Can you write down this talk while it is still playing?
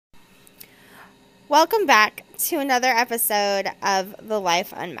Welcome back to another episode of The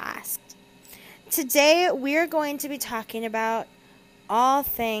Life Unmasked. Today we are going to be talking about all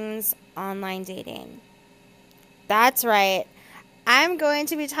things online dating. That's right. I'm going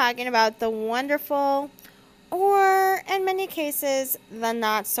to be talking about the wonderful, or in many cases, the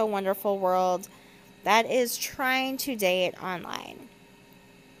not so wonderful world that is trying to date online.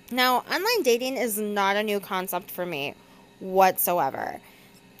 Now, online dating is not a new concept for me whatsoever.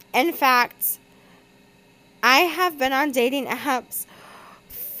 In fact, I have been on dating apps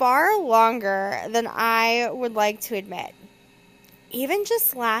far longer than I would like to admit. Even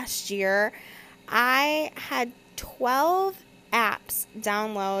just last year, I had 12 apps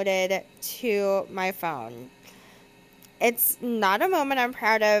downloaded to my phone. It's not a moment I'm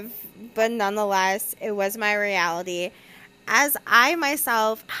proud of, but nonetheless, it was my reality, as I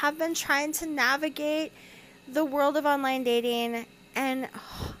myself have been trying to navigate the world of online dating and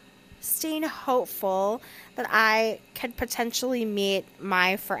staying hopeful that I could potentially meet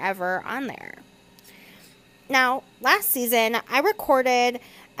my forever on there. Now, last season, I recorded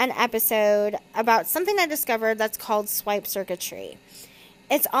an episode about something I discovered that's called swipe circuitry.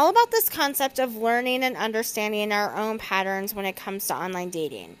 It's all about this concept of learning and understanding our own patterns when it comes to online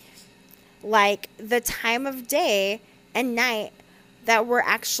dating, like the time of day and night that we're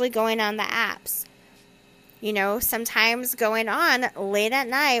actually going on the apps. You know, sometimes going on late at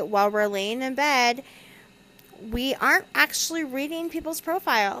night while we're laying in bed, we aren't actually reading people's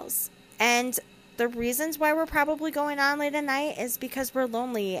profiles. And the reasons why we're probably going on late at night is because we're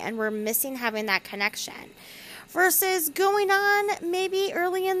lonely and we're missing having that connection. Versus going on maybe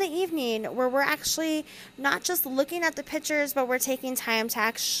early in the evening where we're actually not just looking at the pictures, but we're taking time to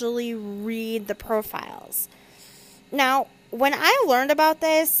actually read the profiles. Now, when I learned about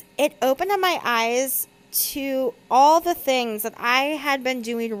this, it opened up my eyes to all the things that I had been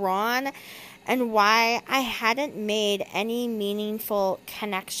doing wrong and why I hadn't made any meaningful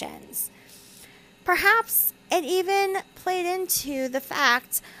connections. Perhaps it even played into the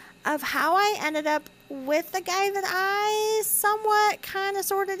fact of how I ended up with the guy that I somewhat kind of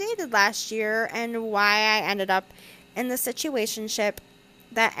sort of dated last year and why I ended up in the situationship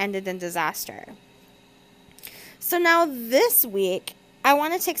that ended in disaster. So now this week, I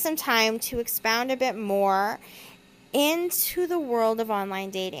want to take some time to expound a bit more into the world of online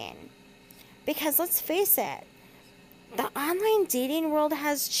dating. Because let's face it, the online dating world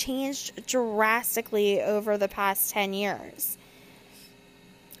has changed drastically over the past 10 years.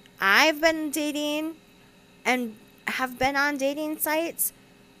 I've been dating and have been on dating sites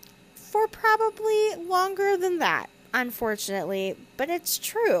for probably longer than that, unfortunately, but it's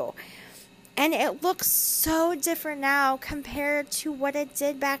true. And it looks so different now compared to what it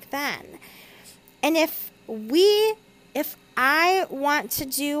did back then. And if I want to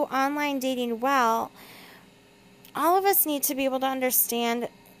do online dating well, all of us need to be able to understand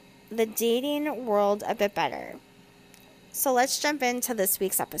the dating world a bit better. So let's jump into this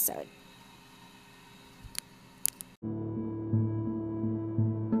week's episode.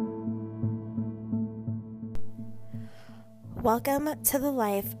 Welcome to the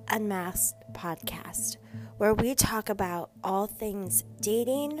Life Unmasked podcast, where we talk about all things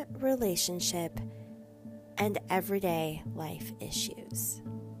dating, relationship, and everyday life issues.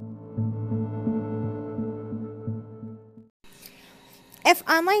 If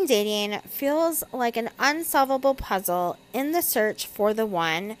online dating feels like an unsolvable puzzle in the search for the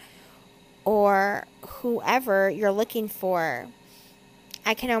one or whoever you're looking for,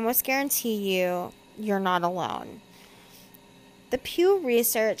 I can almost guarantee you're not alone. The Pew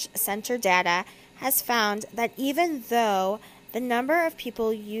Research Center data has found that even though the number of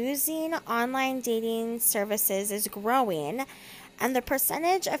people using online dating services is growing, and the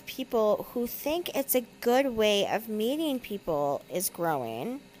percentage of people who think it's a good way of meeting people is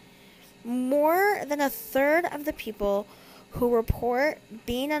growing, more than a third of the people who report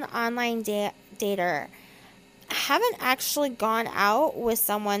being an online dater haven't actually gone out with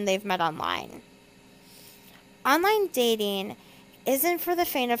someone they've met online. Online dating isn't for the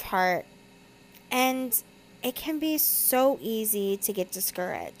faint of heart, and it can be so easy to get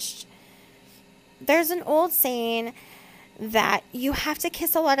discouraged. There's an old saying that you have to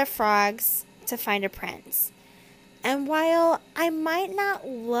kiss a lot of frogs to find a prince. And while I might not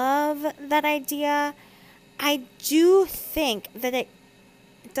love that idea, I do think that it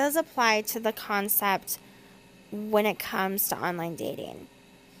does apply to the concept when it comes to online dating.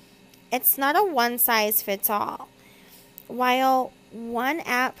 It's not a one-size-fits-all. While one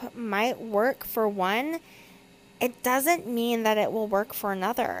app might work for one, it doesn't mean that it will work for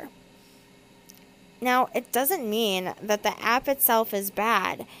another. Now, it doesn't mean that the app itself is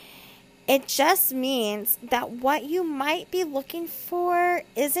bad. It just means that what you might be looking for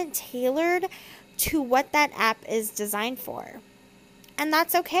isn't tailored to what that app is designed for. And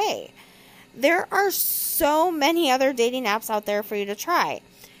that's okay. There are so many other dating apps out there for you to try.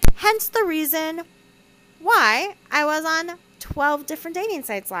 Hence the reason why I was on 12 different dating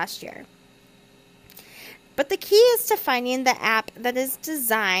sites last year. But the key is to finding the app that is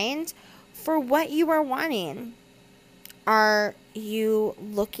designed for what you are wanting. Are you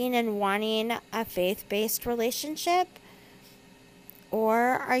looking and wanting a faith-based relationship? Or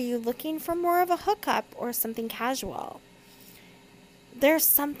are you looking for more of a hookup or something casual? There's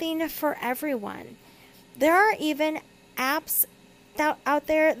something for everyone. There are even apps out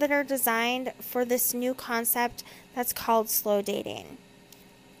there that are designed for this new concept that's called slow dating.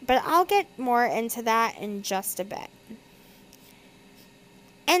 But I'll get more into that in just a bit.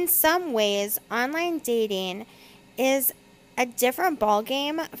 In some ways, online dating is a different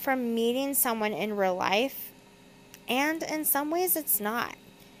ballgame from meeting someone in real life, and in some ways it's not.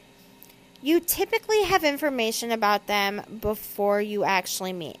 You typically have information about them before you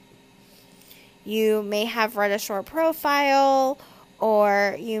actually meet. You may have read a short profile,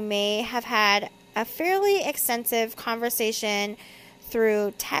 or you may have had a fairly extensive conversation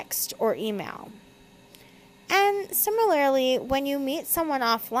through text or email. And similarly, when you meet someone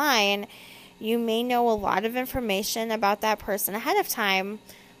offline, you may know a lot of information about that person ahead of time,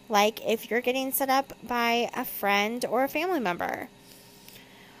 like if you're getting set up by a friend or a family member.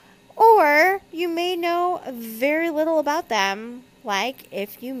 Or you may know very little about them, like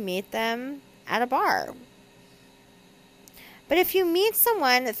if you meet them at a bar. But if you meet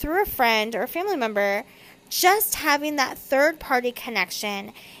someone through a friend or a family member, just having that third-party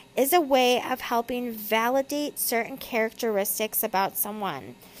connection is a way of helping validate certain characteristics about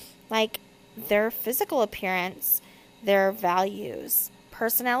someone, like their physical appearance, their values,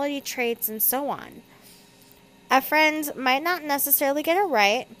 personality traits, and so on. A friend might not necessarily get it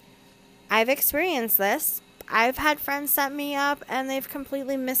right. I've experienced this. I've had friends set me up and they've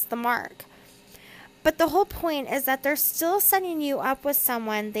completely missed the mark. But the whole point is that they're still setting you up with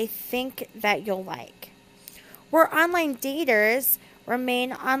someone they think that you'll like. Where online daters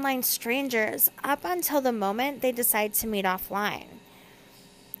remain online strangers up until the moment they decide to meet offline.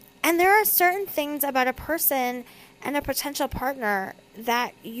 And there are certain things about a person and a potential partner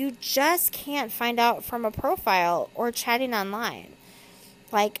that you just can't find out from a profile or chatting online.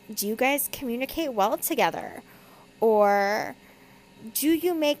 Like, do you guys communicate well together? Or do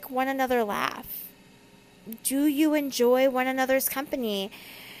you make one another laugh? Do you enjoy one another's company?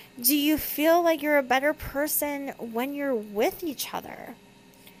 Do you feel like you're a better person when you're with each other?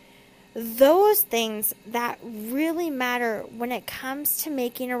 Those things that really matter when it comes to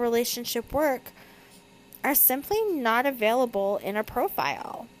making a relationship work are simply not available in a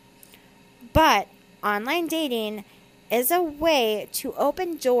profile. But online dating is a way to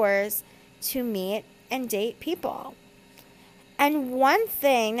open doors to meet and date people. And one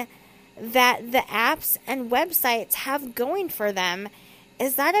thing that the apps and websites have going for them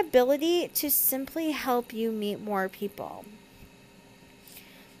is that ability to simply help you meet more people.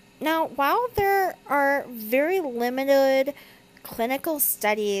 Now, while there are very limited clinical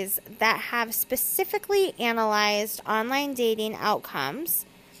studies that have specifically analyzed online dating outcomes,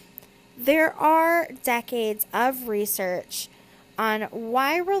 there are decades of research on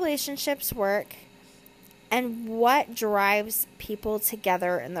why relationships work and what drives people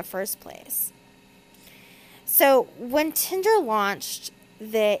together in the first place. So, when Tinder launched,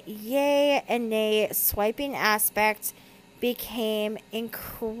 the yay and nay swiping aspect became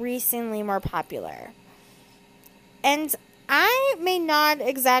increasingly more popular. And I may not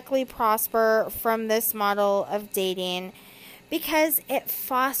exactly prosper from this model of dating because it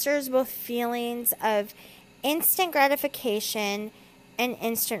fosters both feelings of instant gratification and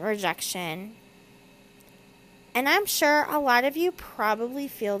instant rejection. And I'm sure a lot of you probably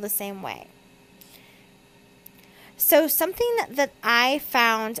feel the same way. So something that I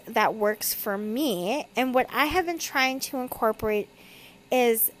found that works for me and what I have been trying to incorporate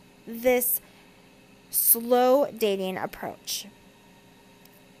is this slow dating approach.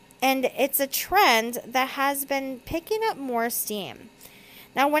 And it's a trend that has been picking up more steam.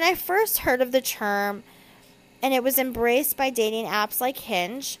 Now, when I first heard of the term and it was embraced by dating apps like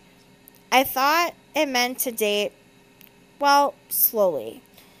Hinge, I thought it meant to date, well, slowly.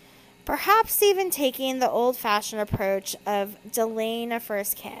 Perhaps even taking the old-fashioned approach of delaying a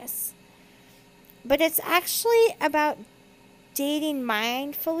first kiss. But it's actually about dating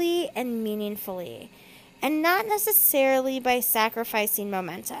mindfully and meaningfully, and not necessarily by sacrificing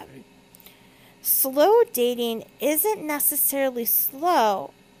momentum. Slow dating isn't necessarily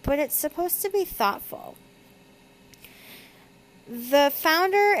slow, but it's supposed to be thoughtful. The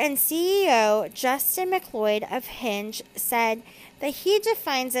founder and CEO, Justin McLeod of Hinge, said that he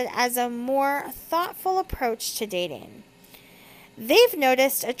defines it as a more thoughtful approach to dating. They've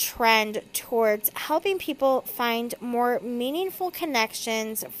noticed a trend towards helping people find more meaningful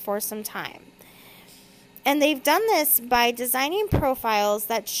connections for some time. And they've done this by designing profiles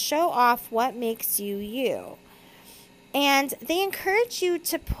that show off what makes you you. And they encourage you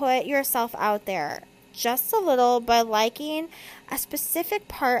to put yourself out there just a little by liking a specific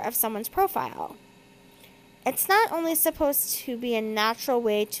part of someone's profile. It's not only supposed to be a natural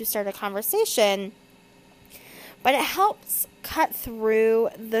way to start a conversation, but it helps cut through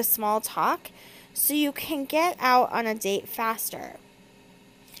the small talk so you can get out on a date faster.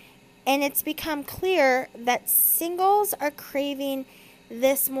 And it's become clear that singles are craving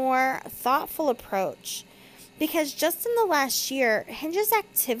this more thoughtful approach because just in the last year, Hinge's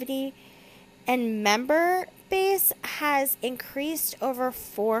activity and member base has increased over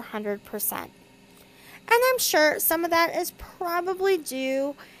 400%. And I'm sure some of that is probably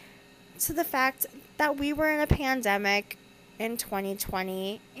due to the fact that we were in a pandemic in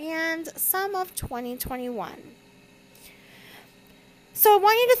 2020 and some of 2021. So I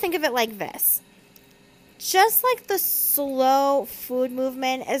want you to think of it like this. Just like the slow food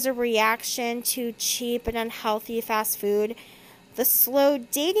movement is a reaction to cheap and unhealthy fast food, the slow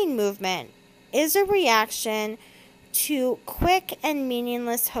dating movement is a reaction to quick and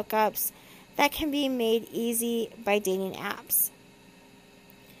meaningless hookups that can be made easy by dating apps.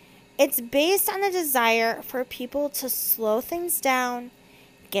 It's based on a desire for people to slow things down,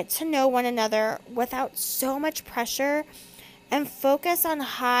 get to know one another without so much pressure, and focus on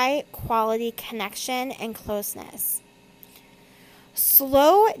high-quality connection and closeness.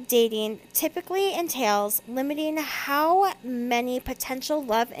 Slow dating typically entails limiting how many potential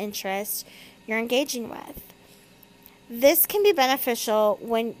love interests you're engaging with. This can be beneficial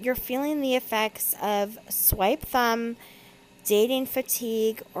when you're feeling the effects of swipe thumb, dating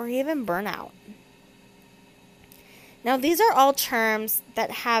fatigue, or even burnout. Now, these are all terms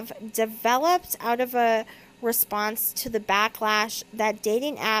that have developed out of a response to the backlash that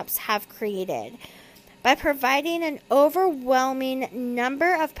dating apps have created by providing an overwhelming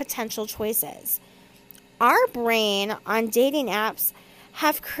number of potential choices. Our brain on dating apps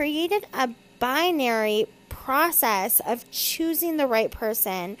have created a binary process of choosing the right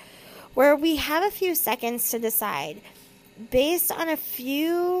person where we have a few seconds to decide based on a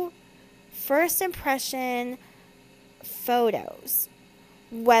few first impression photos,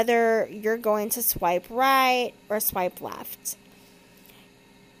 whether you're going to swipe right or swipe left.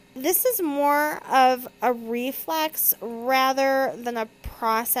 This is more of a reflex rather than a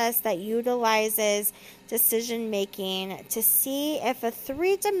process that utilizes decision making to see if a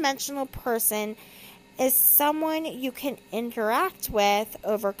three-dimensional person is someone you can interact with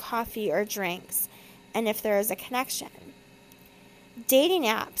over coffee or drinks, and if there is a connection. Dating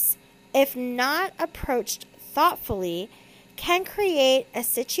apps, if not approached thoughtfully, can create a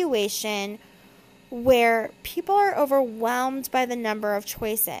situation where people are overwhelmed by the number of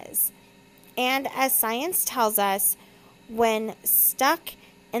choices. And as science tells us, when stuck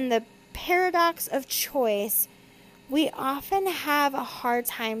in the paradox of choice, we often have a hard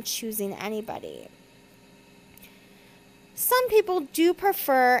time choosing anybody. Some people do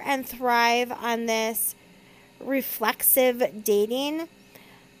prefer and thrive on this reflexive dating,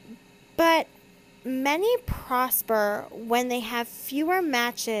 but many prosper when they have fewer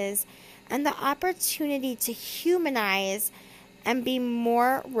matches and the opportunity to humanize and be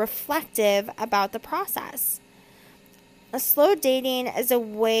more reflective about the process. A slow dating is a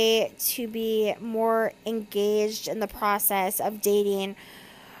way to be more engaged in the process of dating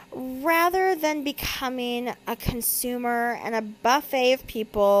rather than becoming a consumer and a buffet of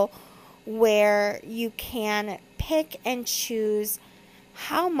people where you can pick and choose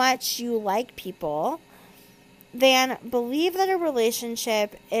how much you like people, than believe that a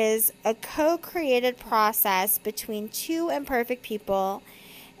relationship is a co-created process between two imperfect people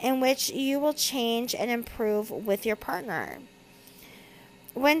in which you will change and improve with your partner.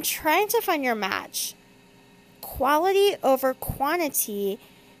 When trying to find your match, quality over quantity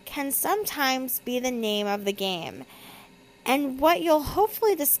can sometimes be the name of the game. And what you'll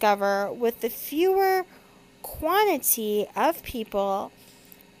hopefully discover with the fewer quantity of people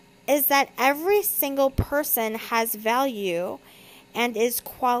is that every single person has value and is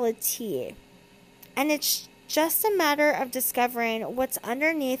quality. And it's just a matter of discovering what's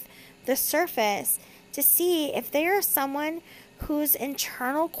underneath the surface to see if they are someone whose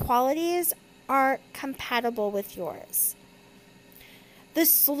internal qualities are compatible with yours. The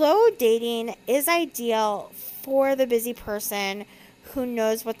slow dating is ideal for the busy person who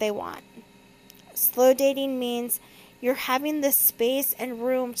knows what they want. Slow dating means you're having the space and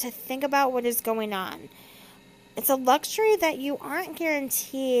room to think about what is going on. It's a luxury that you aren't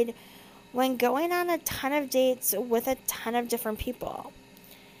guaranteed when going on a ton of dates with a ton of different people.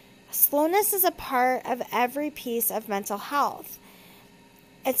 Slowness is a part of every piece of mental health.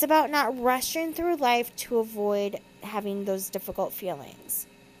 It's about not rushing through life to avoid having those difficult feelings.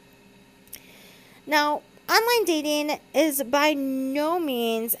 Now, online dating is by no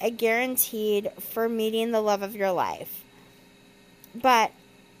means a guarantee for meeting the love of your life. But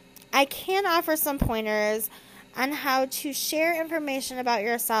I can offer some pointers on how to share information about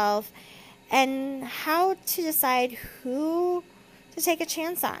yourself and how to decide who to take a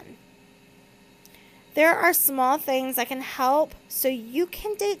chance on. There are small things that can help so you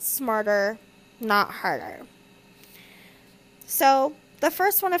can date smarter, not harder. So, the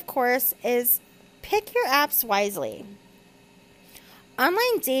first one, of course, is pick your apps wisely.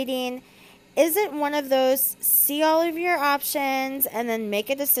 Online dating isn't one of those see all of your options and then make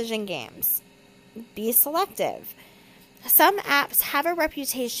a decision games. Be selective. Some apps have a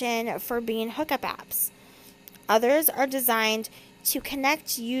reputation for being hookup apps. Others are designed to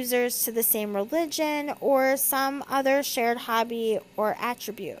connect users to the same religion or some other shared hobby or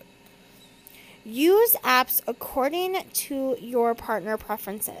attribute. Use apps according to your partner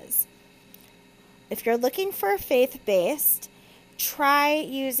preferences. If you're looking for faith-based, try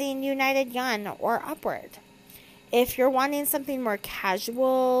using United Young or Upward. If you're wanting something more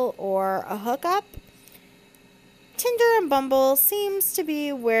casual or a hookup, Tinder and Bumble seems to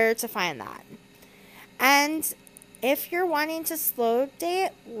be where to find that. And if you're wanting to slow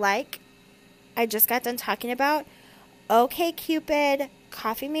date, like I just got done talking about, OkCupid,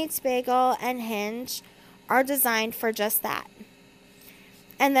 Coffee Meets Bagel, and Hinge are designed for just that.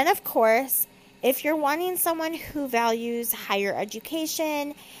 And then, of course, if you're wanting someone who values higher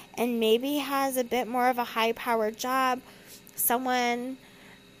education and maybe has a bit more of a high-powered job, someone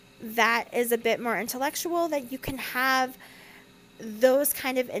that is a bit more intellectual that you can have those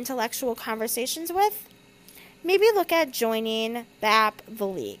kind of intellectual conversations with, maybe look at joining the app The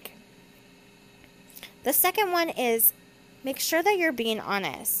League. The second one is make sure that you're being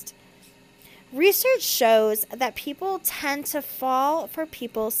honest. Research shows that people tend to fall for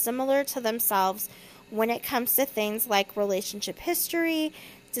people similar to themselves when it comes to things like relationship history,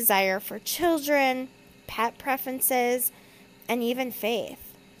 desire for children, pet preferences, and even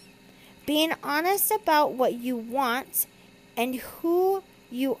faith. Being honest about what you want and who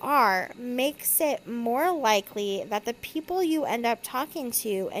you are makes it more likely that the people you end up talking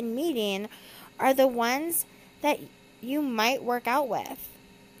to and meeting are the ones that you might work out with.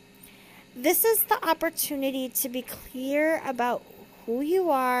 This is the opportunity to be clear about who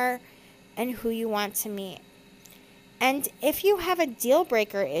you are and who you want to meet. And if you have a deal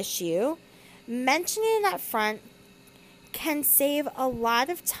breaker issue, mentioning it up front can save a lot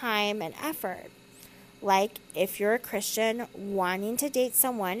of time and effort. Like if you're a Christian wanting to date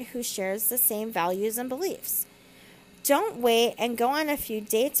someone who shares the same values and beliefs. Don't wait and go on a few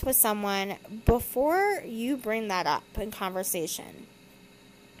dates with someone before you bring that up in conversation.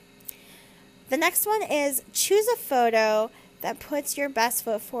 The next one is choose a photo that puts your best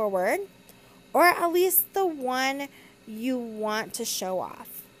foot forward, or at least the one you want to show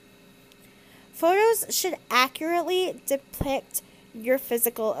off. Photos should accurately depict your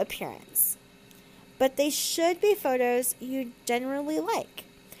physical appearance, but they should be photos you generally like.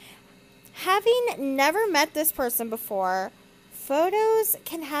 Having never met this person before, photos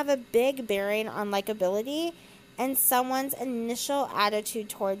can have a big bearing on likability and someone's initial attitude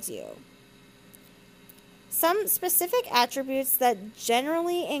towards you. Some specific attributes that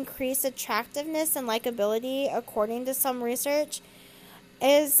generally increase attractiveness and likability, according to some research,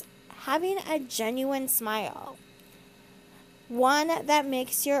 is having a genuine smile. One that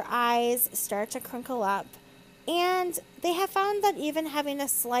makes your eyes start to crinkle up. And they have found that even having a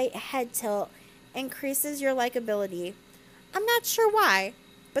slight head tilt increases your likability. I'm not sure why,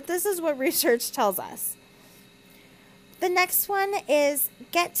 but this is what research tells us. The next one is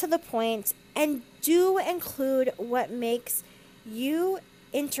get to the point and do include what makes you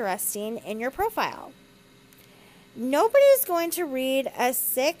interesting in your profile. Nobody's going to read a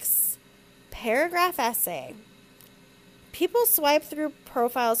 6-paragraph essay. People swipe through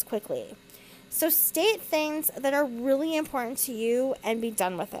profiles quickly. So state things that are really important to you and be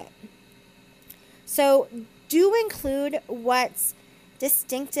done with it. So do include what's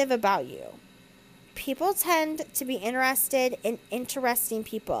distinctive about you. People tend to be interested in interesting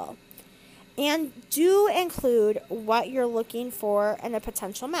people. And do include what you're looking for in a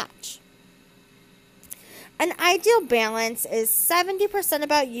potential match. An ideal balance is 70%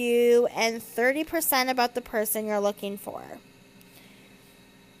 about you and 30% about the person you're looking for.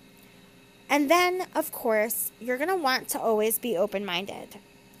 And then, of course, you're going to want to always be open-minded.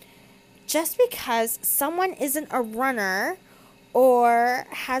 Just because someone isn't a runner or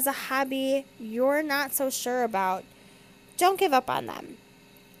has a hobby you're not so sure about, don't give up on them.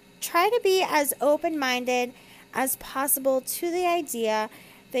 Try to be as open-minded as possible to the idea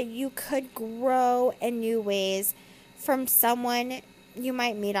that you could grow in new ways from someone you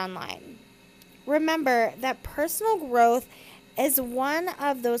might meet online. Remember that personal growth is one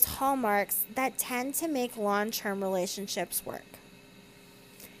of those hallmarks that tend to make long-term relationships work.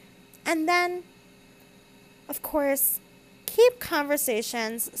 And then, of course, keep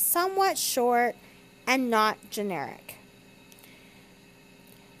conversations somewhat short and not generic.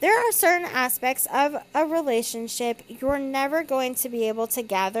 There are certain aspects of a relationship you're never going to be able to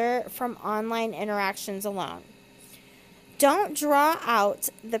gather from online interactions alone. Don't draw out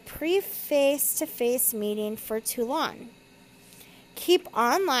the pre-face-to-face meeting for too long. Keep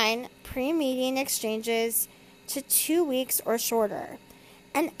online pre-meeting exchanges to 2 weeks or shorter,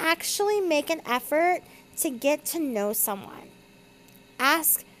 and actually make an effort to get to know someone.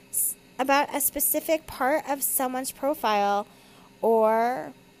 Ask about a specific part of someone's profile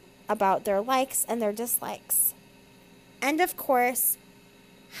or about their likes and their dislikes. And of course,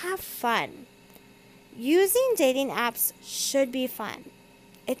 have fun. Using dating apps should be fun.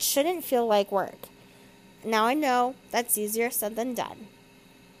 It shouldn't feel like work. Now I know that's easier said than done.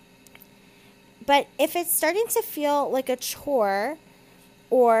 But if it's starting to feel like a chore,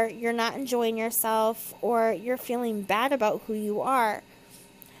 or you're not enjoying yourself, or you're feeling bad about who you are,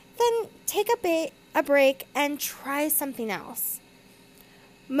 then take a break and try something else.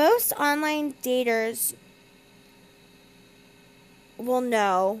 Most online daters will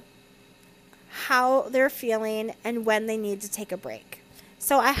know how they're feeling and when they need to take a break.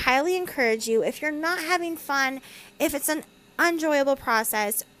 So I highly encourage you, if you're not having fun, if it's an unenjoyable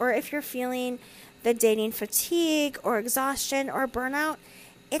process, or if you're feeling the dating fatigue or exhaustion or burnout,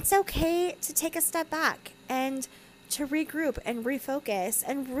 it's okay to take a step back and to regroup and refocus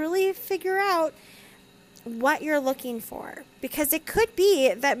and really figure out what you're looking for. Because it could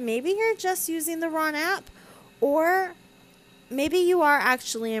be that maybe you're just using the wrong app, or maybe you are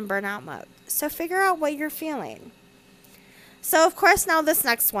actually in burnout mode. So figure out what you're feeling. So of course, now this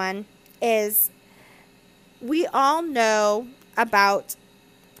next one is, we all know about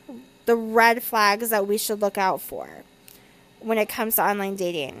the red flags that we should look out for when it comes to online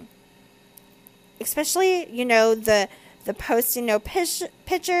dating. Especially, the posting no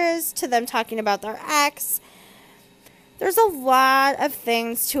pictures to them talking about their ex. There's a lot of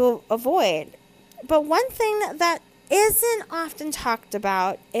things to avoid. But one thing that isn't often talked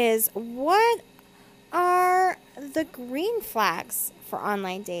about is, what are the green flags for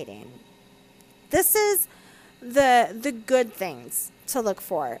online dating? This is the good things to look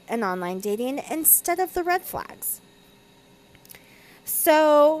for in online dating instead of the red flags.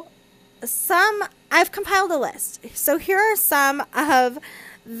 So I've compiled a list. So here are some of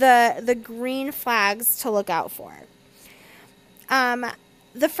the green flags to look out for.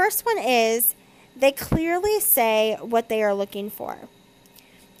 The first one is, they clearly say what they are looking for.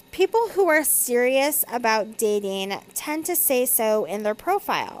 People who are serious about dating tend to say so in their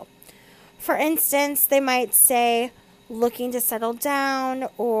profile. For instance, they might say, looking to settle down,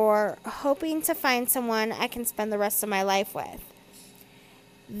 or hoping to find someone I can spend the rest of my life with.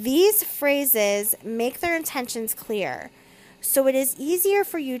 These phrases make their intentions clear, so it is easier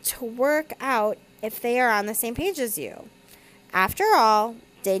for you to work out if they are on the same page as you. After all,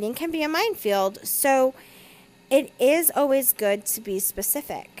 dating can be a minefield, so it is always good to be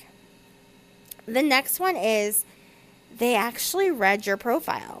specific. The next one is, they actually read your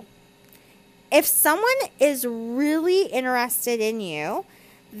profile. If someone is really interested in you,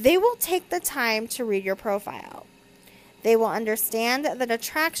 they will take the time to read your profile. They will understand that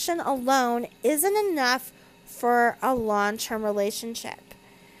attraction alone isn't enough for a long-term relationship.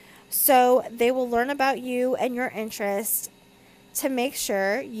 So they will learn about you and your interests to make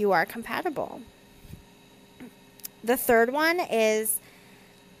sure you are compatible. The third one is,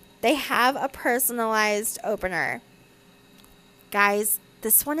 they have a personalized opener. Guys,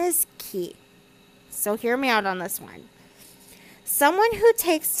 this one is key. So hear me out on this one. Someone who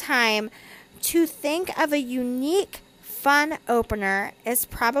takes time to think of a unique, fun opener is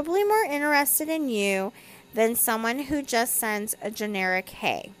probably more interested in you than someone who just sends a generic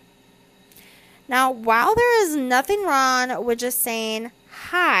hey. Now, while there is nothing wrong with just saying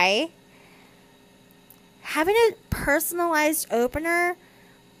hi, Having a personalized opener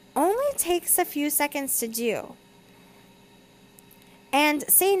only takes a few seconds to do. And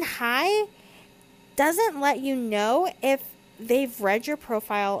saying hi doesn't let you know if they've read your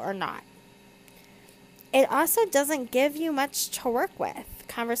profile or not. It also doesn't give you much to work with,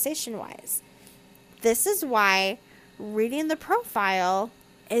 conversation-wise. This is why reading the profile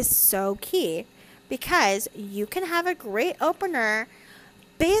is so key, because you can have a great opener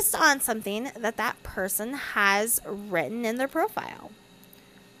based on something that person has written in their profile.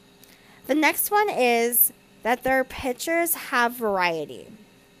 The next one is that their pictures have variety.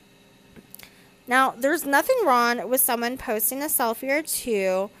 Now, there's nothing wrong with someone posting a selfie or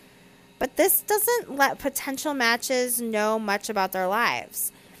two, but this doesn't let potential matches know much about their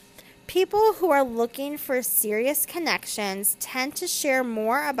lives. People who are looking for serious connections tend to share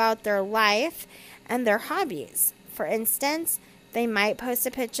more about their life and their hobbies. For instance, they might post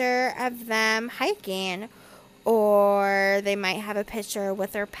a picture of them hiking, or they might have a picture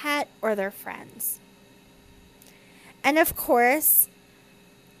with their pet or their friends. And of course,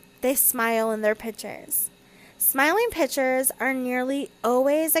 they smile in their pictures. Smiling pictures are nearly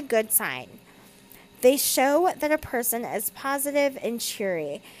always a good sign. They show that a person is positive and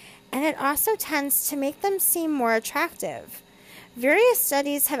cheery, and it also tends to make them seem more attractive. Various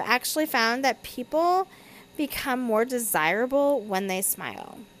studies have actually found that people become more desirable when they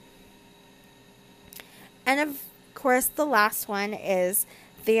smile. And of course, the last one is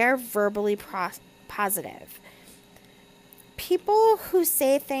they are verbally positive. People who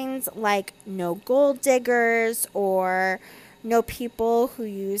say things like no gold diggers or no people who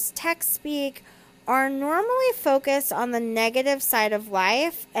use text speak are normally focused on the negative side of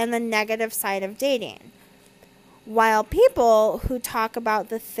life and the negative side of dating. While people who talk about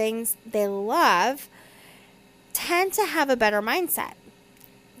the things they love tend to have a better mindset.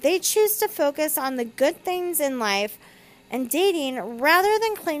 They choose to focus on the good things in life and dating rather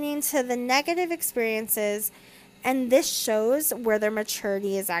than clinging to the negative experiences, and this shows where their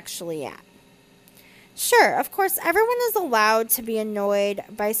maturity is actually at. Sure, of course, everyone is allowed to be annoyed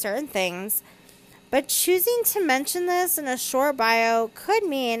by certain things, but choosing to mention this in a short bio could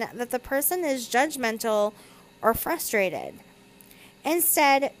mean that the person is judgmental or frustrated.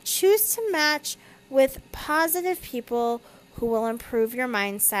 Instead, choose to match with positive people who will improve your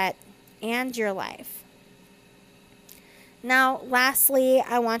mindset and your life. Now, lastly,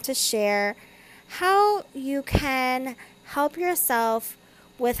 I want to share how you can help yourself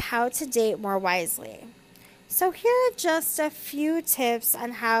with how to date more wisely. So here are just a few tips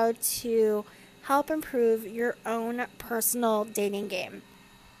on how to help improve your own personal dating game.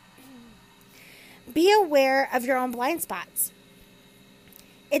 Be aware of your own blind spots.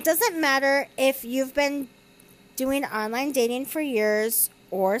 It doesn't matter if you've been doing online dating for years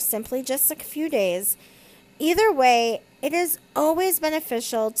or simply just a few days. Either way, it is always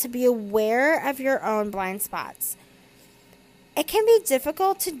beneficial to be aware of your own blind spots. It can be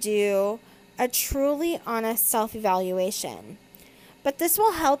difficult to do a truly honest self-evaluation, but this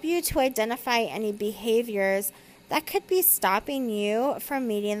will help you to identify any behaviors that could be stopping you from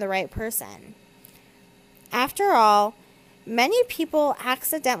meeting the right person. After all, many people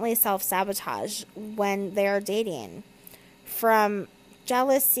accidentally self-sabotage when they are dating, from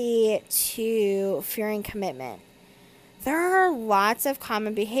jealousy to fearing commitment. There are lots of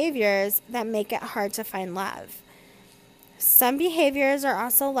common behaviors that make it hard to find love. Some behaviors are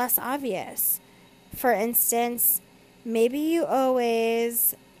also less obvious. For instance, maybe you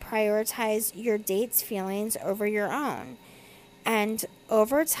always prioritize your date's feelings over your own. And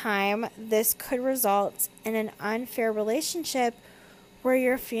over time, this could result in an unfair relationship where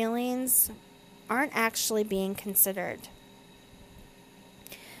your feelings aren't actually being considered.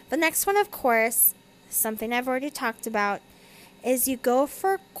 The next one, of course, something I've already talked about, is you go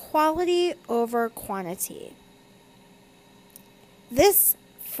for quality over quantity. This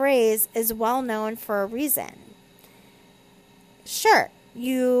phrase is well known for a reason. Sure,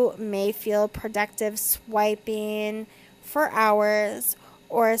 you may feel productive swiping for hours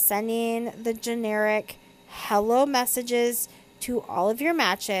or sending the generic hello messages to all of your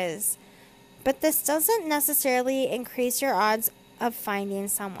matches, but this doesn't necessarily increase your odds of finding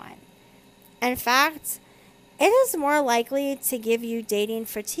someone. In fact, it is more likely to give you dating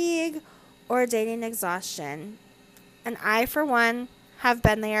fatigue or dating exhaustion. And I, for one, have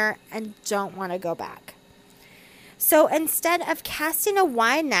been there and don't want to go back. So instead of casting a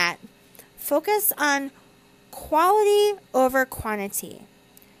wide net, focus on quality over quantity.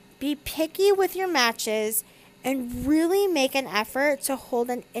 Be picky with your matches and really make an effort to hold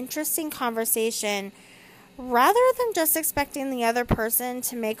an interesting conversation rather than just expecting the other person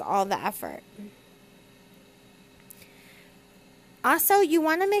to make all the effort. Also, you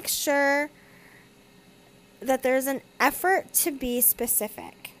want to make sure that there's an effort to be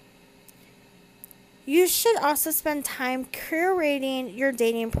specific. You should also spend time curating your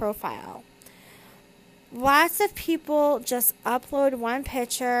dating profile. Lots of people just upload one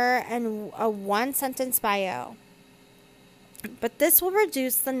picture and a one-sentence bio. But this will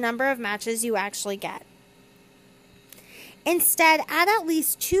reduce the number of matches you actually get. Instead, add at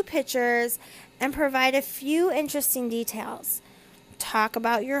least 2 pictures and provide a few interesting details. Talk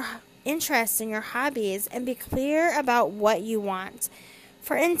about your interests and your hobbies and be clear about what you want.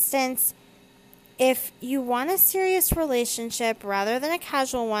 For instance, if you want a serious relationship rather than a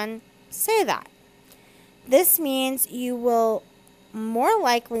casual one, say that. This means you will more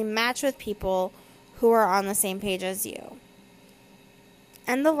likely match with people who are on the same page as you.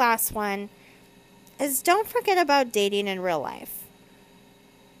 And the last one is don't forget about dating in real life.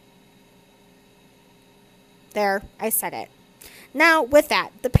 There, I said it. Now, with that,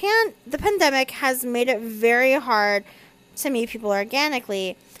 the pandemic has made it very hard to meet people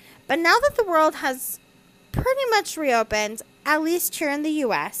organically. But now that the world has pretty much reopened, at least here in the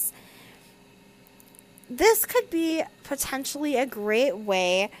U.S., this could be potentially a great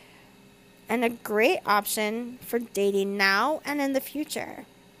way and a great option for dating now and in the future.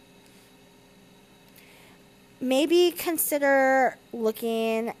 Maybe consider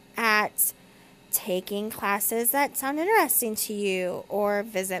looking at taking classes that sound interesting to you, or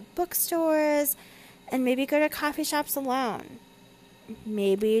visit bookstores, and maybe go to coffee shops alone.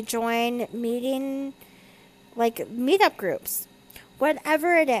 Maybe join meetup groups.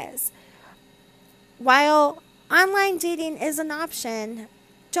 Whatever it is. While online dating is an option,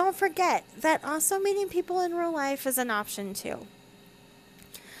 don't forget that also meeting people in real life is an option too.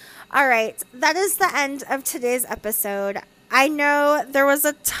 All right, that is the end of today's episode. I know there was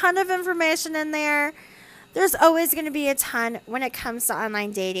a ton of information in there. There's always going to be a ton when it comes to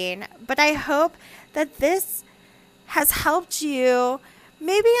online dating, but I hope that this has helped you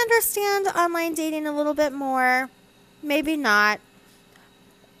maybe understand online dating a little bit more, maybe not.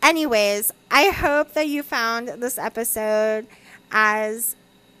 Anyways, I hope that you found this episode as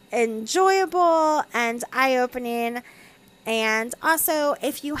enjoyable and eye-opening. And also,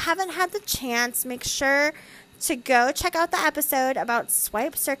 if you haven't had the chance, make sure to go check out the episode about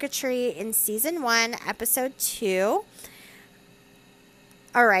swipe circuitry in Season 1, Episode 2.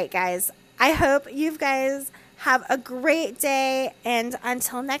 All right, guys. I hope you guys have a great day, and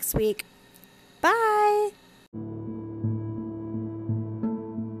until next week, bye!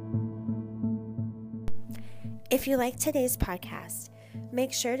 If you like today's podcast,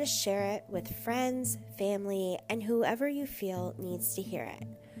 make sure to share it with friends, family, and whoever you feel needs to hear it.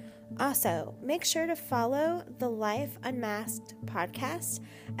 Also, make sure to follow the Life Unmasked podcast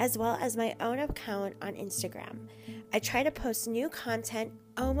as well as my own account on Instagram. I try to post new content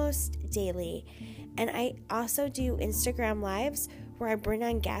almost daily, and I also do Instagram lives where I bring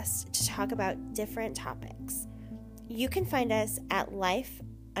on guests to talk about different topics. You can find us at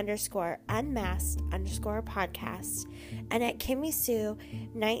life_unmasked_podcast and at Kimmy Sue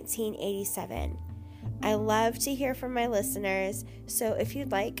 1987. I love to hear from my listeners, so if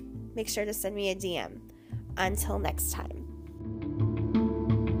you'd like, make sure to send me a DM. Until next time.